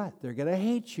do what? They're going to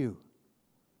hate you.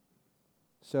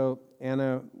 So,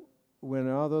 Anna, when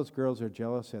all those girls are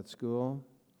jealous at school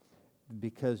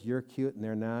because you're cute and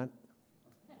they're not,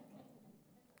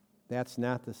 that's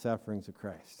not the sufferings of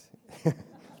Christ.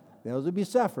 Those would be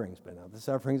sufferings, but not the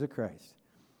sufferings of Christ.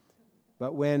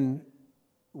 But when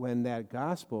that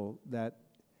gospel, I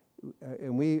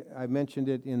mentioned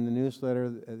it in the newsletter,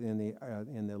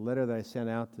 in the letter that I sent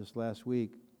out this last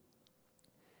week.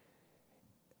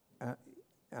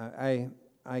 I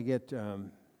get I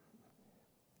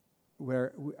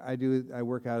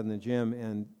work out in the gym,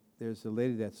 and there's a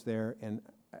lady that's there, and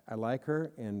I like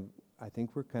her, and I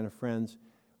think we're kind of friends.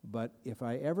 But if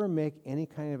I ever make any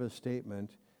kind of a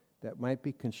statement that might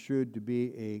be construed to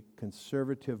be a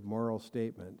conservative moral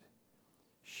statement,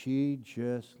 she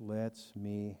just lets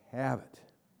me have it.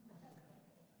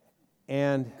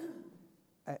 And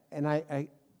I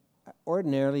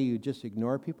ordinarily you just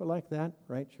ignore people like that,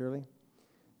 right, Shirley?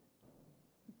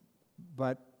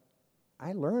 But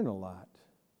I learn a lot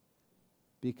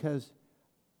because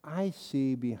I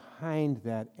see behind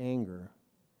that anger,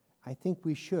 I think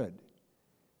we should,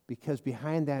 because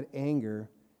behind that anger,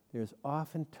 there's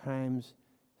oftentimes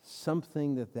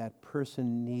something that that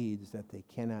person needs that they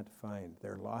cannot find.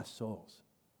 They're lost souls.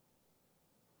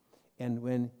 And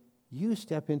when you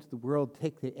step into the world,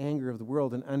 take the anger of the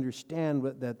world, and understand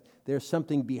that there's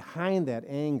something behind that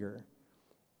anger,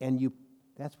 and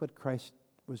that's what Christ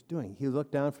was doing. He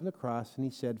looked down from the cross and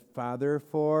he said, Father,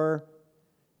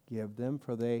 forgive them,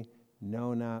 for they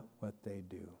know not what they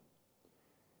do.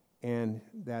 And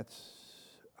that's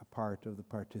a part of the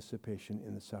participation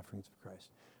in the sufferings of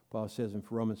Christ. Paul says in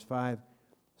Romans 5,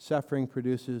 suffering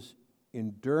produces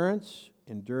endurance,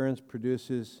 endurance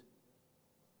produces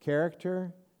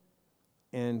character,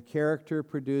 and character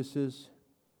produces...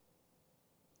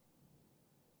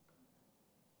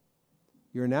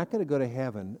 You're not going to go to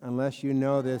heaven unless you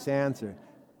know this answer.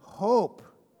 Hope.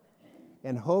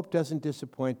 And hope doesn't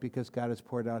disappoint because God has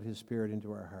poured out His Spirit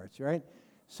into our hearts, right?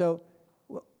 So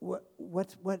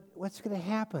what's going to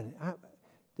happen?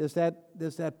 Does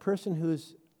that person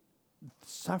who's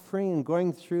suffering and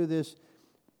going through this,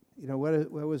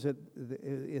 what was it?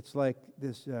 It's like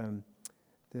this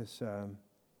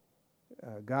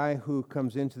guy who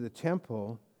comes into the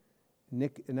temple,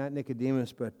 not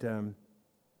Nicodemus, but...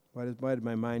 Why did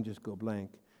my mind just go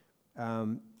blank?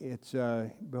 It's,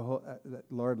 behold,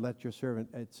 Lord, let your servant,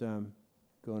 it's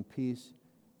go in peace.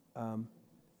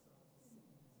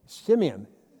 Simeon.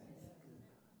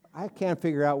 I can't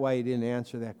figure out why he didn't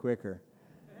answer that quicker.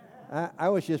 I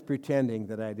was just pretending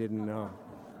that I didn't know.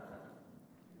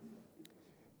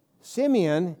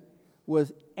 Simeon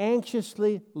was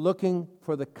anxiously looking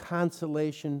for the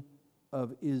consolation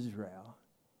of Israel.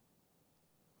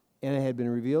 And it had been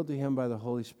revealed to him by the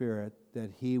Holy Spirit that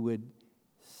he would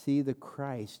see the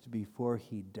Christ before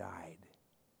he died.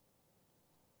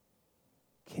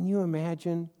 Can you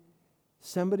imagine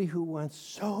somebody who wants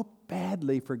so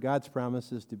badly for God's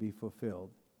promises to be fulfilled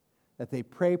that they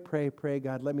pray,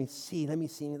 God, let me see.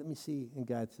 And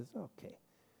God says, okay,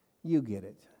 you get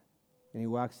it. And he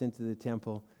walks into the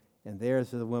temple, and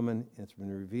there's the woman, and it's been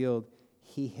revealed.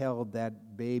 He held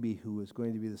that baby who was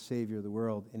going to be the Savior of the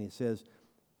world, and he says,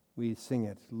 we sing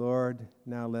it, Lord,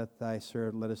 now lettest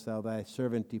thou thy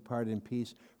servant depart in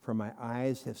peace, for my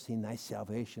eyes have seen thy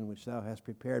salvation, which thou hast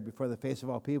prepared before the face of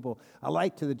all people, a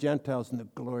light to the Gentiles and the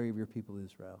glory of your people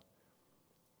Israel.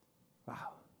 Wow.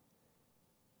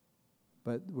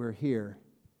 But we're here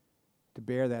to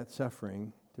bear that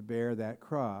suffering, to bear that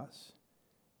cross,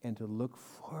 and to look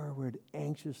forward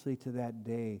anxiously to that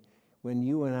day when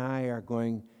you and I are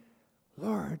going,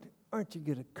 Lord, aren't you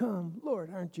going to come?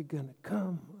 Lord, aren't you going to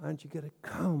come? Aren't you going to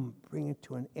come? Bring it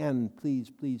to an end, please,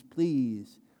 please,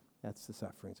 please. That's the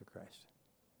sufferings of Christ.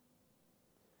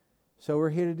 So we're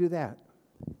here to do that.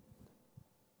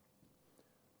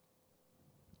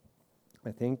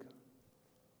 I think.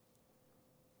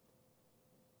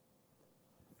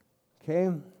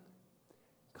 Okay.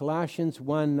 Colossians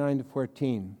 1,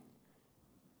 9-14.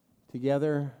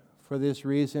 Together, for this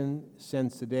reason,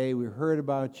 since the day we heard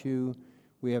about you,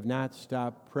 we have not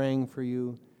stopped praying for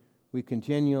you. We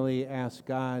continually ask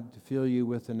God to fill you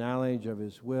with the knowledge of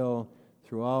His will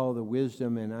through all the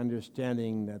wisdom and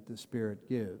understanding that the Spirit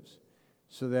gives,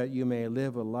 so that you may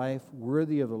live a life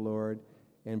worthy of the Lord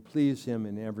and please Him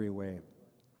in every way,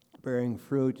 bearing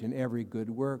fruit in every good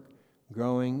work,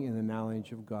 growing in the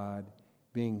knowledge of God,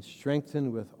 being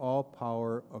strengthened with all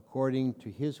power according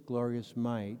to His glorious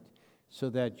might,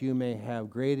 so that you may have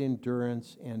great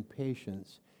endurance and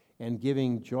patience, and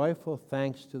giving joyful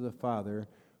thanks to the Father,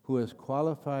 who has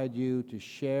qualified you to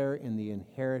share in the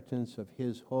inheritance of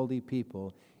His holy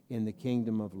people in the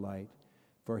kingdom of light.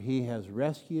 For He has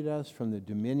rescued us from the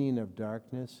dominion of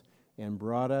darkness and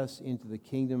brought us into the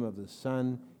kingdom of the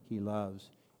Son He loves,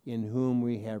 in whom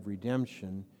we have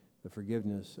redemption, the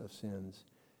forgiveness of sins.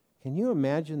 Can you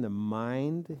imagine the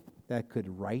mind that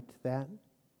could write that?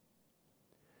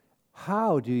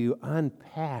 How do you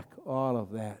unpack all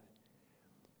of that?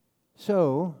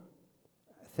 So,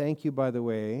 thank you, by the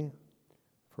way,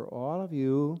 for all of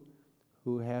you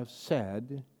who have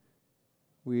said,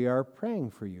 we are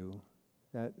praying for you.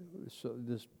 So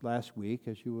this last week,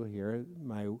 as you will hear,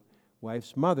 my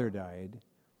wife's mother died.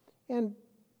 And,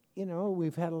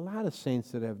 we've had a lot of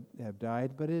saints that have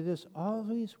died, but it is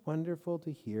always wonderful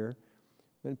to hear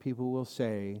when people will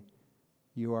say,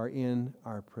 you are in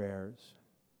our prayers.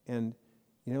 And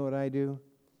you know what I do?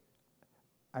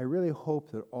 I really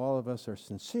hope that all of us are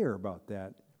sincere about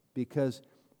that, because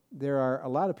there are a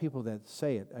lot of people that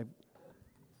say it.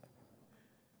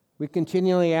 We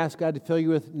continually ask God to fill you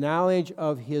with knowledge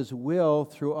of His will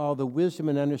through all the wisdom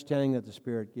and understanding that the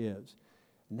Spirit gives.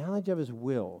 Knowledge of His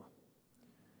will.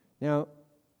 Now,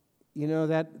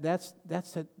 this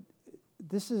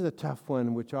is a tough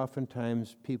one, which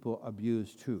oftentimes people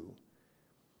abuse too.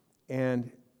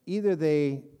 And either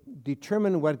they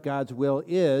determine what God's will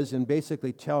is and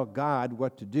basically tell God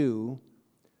what to do,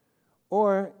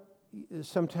 or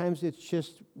sometimes it's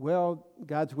just,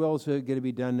 God's will is going to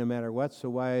be done no matter what, so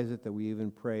why is it that we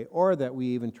even pray or that we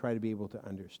even try to be able to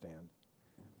understand?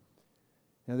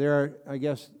 Now,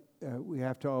 we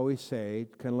have to always say,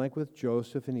 kind of like with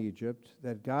Joseph in Egypt,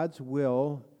 that God's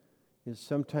will is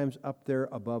sometimes up there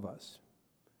above us.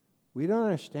 We don't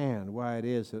understand why it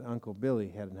is that Uncle Billy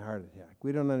had a heart attack.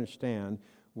 We don't understand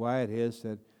why it is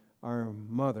that our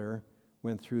mother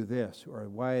went through this, or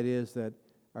why it is that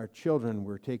our children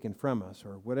were taken from us,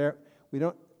 or whatever. We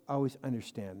don't always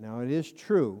understand. Now, it is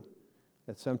true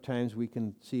that sometimes we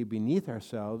can see beneath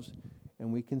ourselves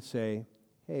and we can say,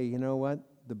 hey, you know what?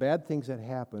 The bad things that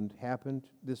happened,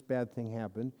 this bad thing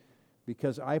happened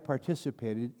because I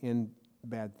participated in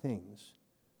bad things.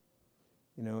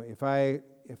 If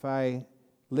I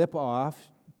lip off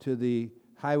to the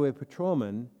highway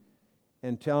patrolman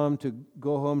and tell him to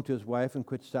go home to his wife and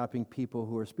quit stopping people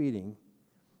who are speeding,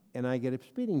 and I get a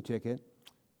speeding ticket,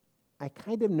 I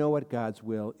kind of know what God's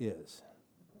will is.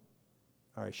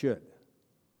 Or I should.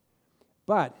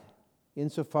 But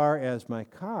insofar as my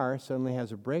car suddenly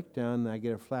has a breakdown and I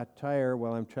get a flat tire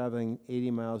while I'm traveling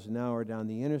 80 miles an hour down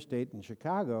the interstate in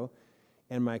Chicago,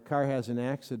 and my car has an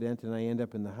accident and I end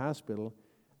up in the hospital,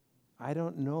 I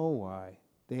don't know why.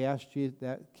 They asked Jesus,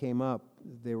 that came up.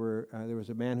 There was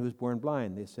a man who was born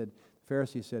blind. They said, the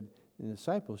Pharisees said, and the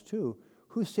disciples too,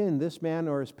 who sinned, this man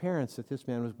or his parents, that this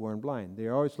man was born blind?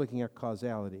 They're always looking at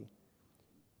causality.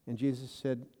 And Jesus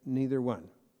said, neither one.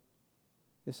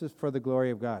 This is for the glory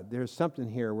of God. There's something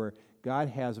here where God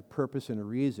has a purpose and a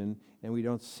reason, and we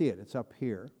don't see it. It's up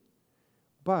here.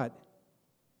 But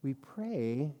we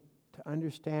pray to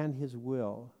understand His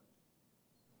will.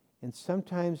 And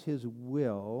sometimes His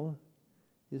will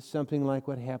is something like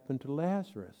what happened to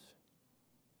Lazarus.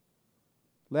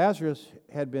 Lazarus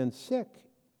had been sick.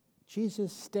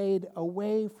 Jesus stayed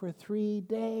away for 3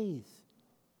 days,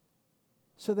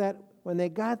 so that when they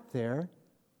got there,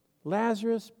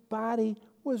 Lazarus' body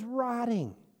was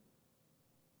rotting.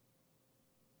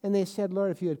 And they said,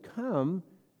 Lord, if you had come,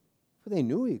 for they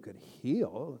knew He could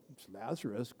heal.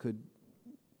 Lazarus could,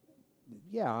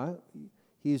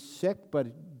 he's sick, but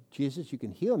Jesus, you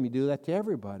can heal him. You do that to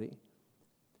everybody.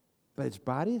 But his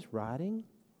body is rotting.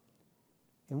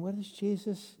 And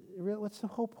what's the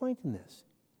whole point in this?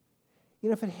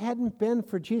 If it hadn't been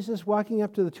for Jesus walking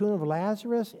up to the tomb of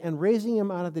Lazarus and raising him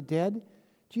out of the dead,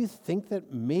 do you think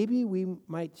that maybe we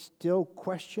might still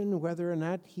question whether or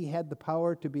not He had the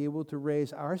power to be able to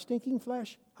raise our stinking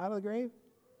flesh out of the grave?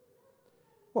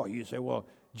 Well, you say,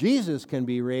 Jesus can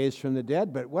be raised from the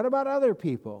dead, but what about other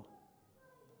people?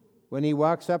 When He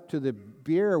walks up to the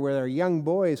bier where there are young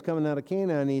boys coming out of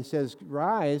Cana and He says,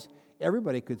 rise,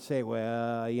 everybody could say, he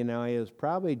was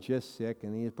probably just sick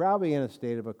and he's probably in a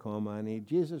state of a coma and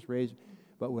Jesus raised.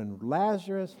 But when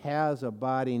Lazarus has a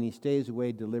body and he stays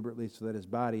away deliberately so that his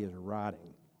body is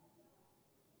rotting,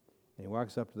 and he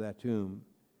walks up to that tomb,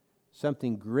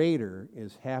 something greater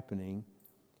is happening,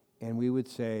 and we would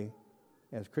say,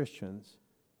 as Christians,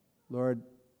 Lord,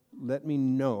 let me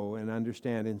know and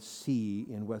understand and see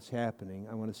in what's happening.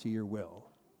 I want to see your will.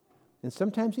 And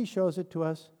sometimes He shows it to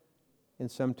us, and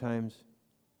sometimes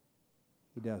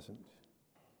He doesn't.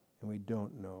 And we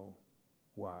don't know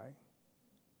why.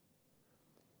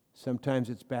 Sometimes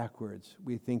it's backwards.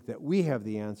 We think that we have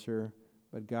the answer,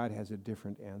 but God has a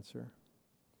different answer.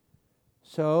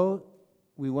 So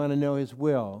we want to know His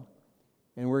will,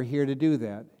 and we're here to do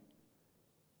that.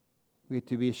 We have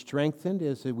to be strengthened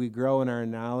as we grow in our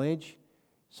knowledge,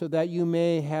 so that you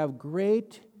may have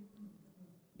great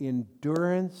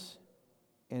endurance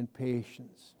and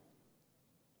patience.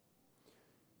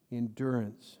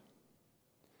 Endurance.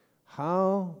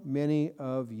 How many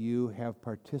of you have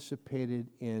participated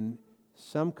in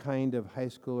some kind of high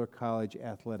school or college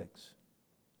athletics?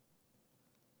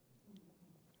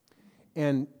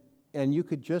 And And you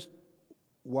could just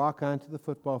walk onto the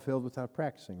football field without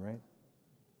practicing, right?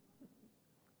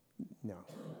 No.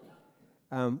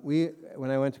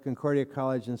 When I went to Concordia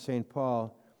College in St.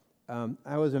 Paul,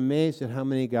 I was amazed at how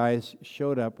many guys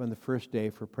showed up on the first day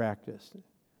for practice.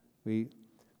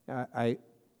 I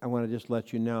want to just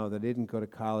let you know that I didn't go to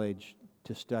college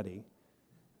to study.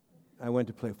 I went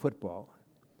to play football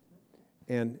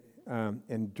and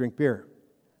drink beer.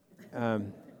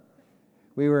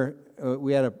 We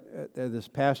had this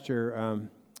pastor.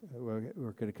 We're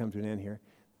going to come to an end here.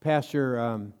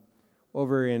 Pastor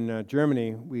over in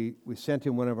Germany. We sent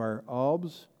him one of our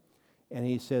albs, and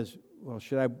he says, "Well,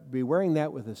 should I be wearing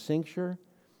that with a cincture?"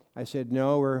 I said,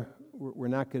 "No, we're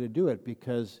not going to do it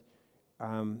because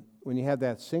when you have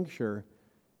that cincture,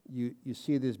 you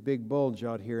see this big bulge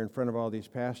out here in front of all these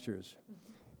pastors."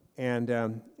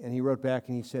 And he wrote back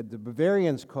and he said, "The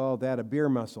Bavarians call that a beer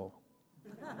muscle."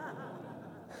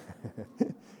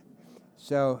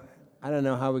 So I don't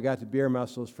know how we got to beer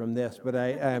muscles from this, but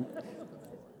I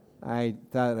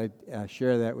thought I'd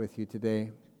share that with you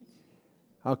today.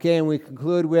 Okay, and we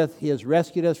conclude with, He has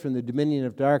rescued us from the dominion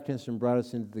of darkness and brought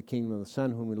us into the kingdom of the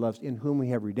Son, whom He loves, in whom we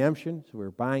have redemption. So we're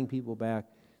buying people back,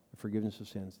 the forgiveness of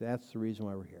sins. That's the reason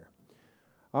why we're here.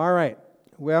 All right,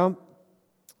 well,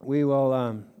 we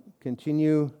will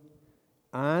continue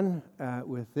on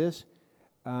with this.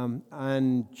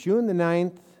 On June the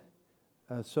 9th,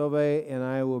 Sove and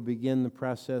I will begin the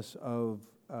process of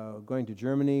going to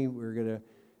Germany. We're going to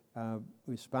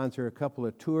we sponsor a couple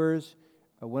of tours.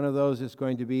 One of those is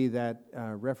going to be that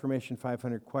Reformation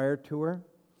 500 choir tour.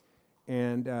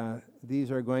 And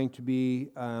these are going to be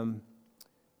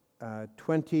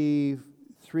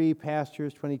 23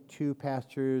 pastors, 22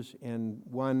 pastors, and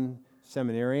one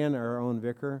seminarian, our own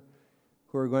vicar,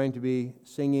 who are going to be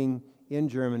singing in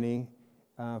Germany,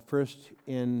 first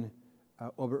in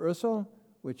Oberursel,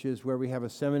 which is where we have a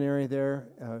seminary there,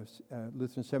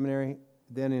 Lutheran seminary,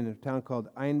 then in a town called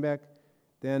Einbeck,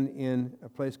 then in a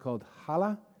place called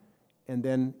Halle, and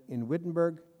then in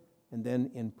Wittenberg, and then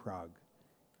in Prague.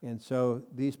 And so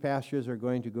these pastors are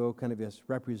going to go kind of as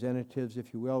representatives,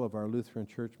 if you will, of our Lutheran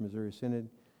Church Missouri Synod,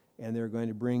 and they're going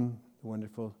to bring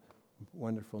wonderful,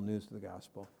 wonderful news of the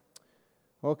gospel.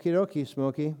 Okie dokie,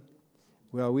 Smokey.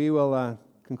 Well, we will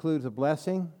conclude with a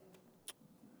blessing.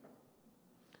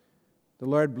 The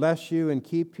Lord bless you and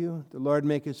keep you. The Lord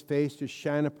make His face to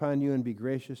shine upon you and be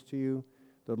gracious to you.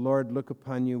 The Lord look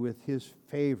upon you with His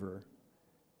favor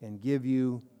and give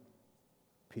you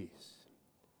peace.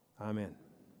 Amen.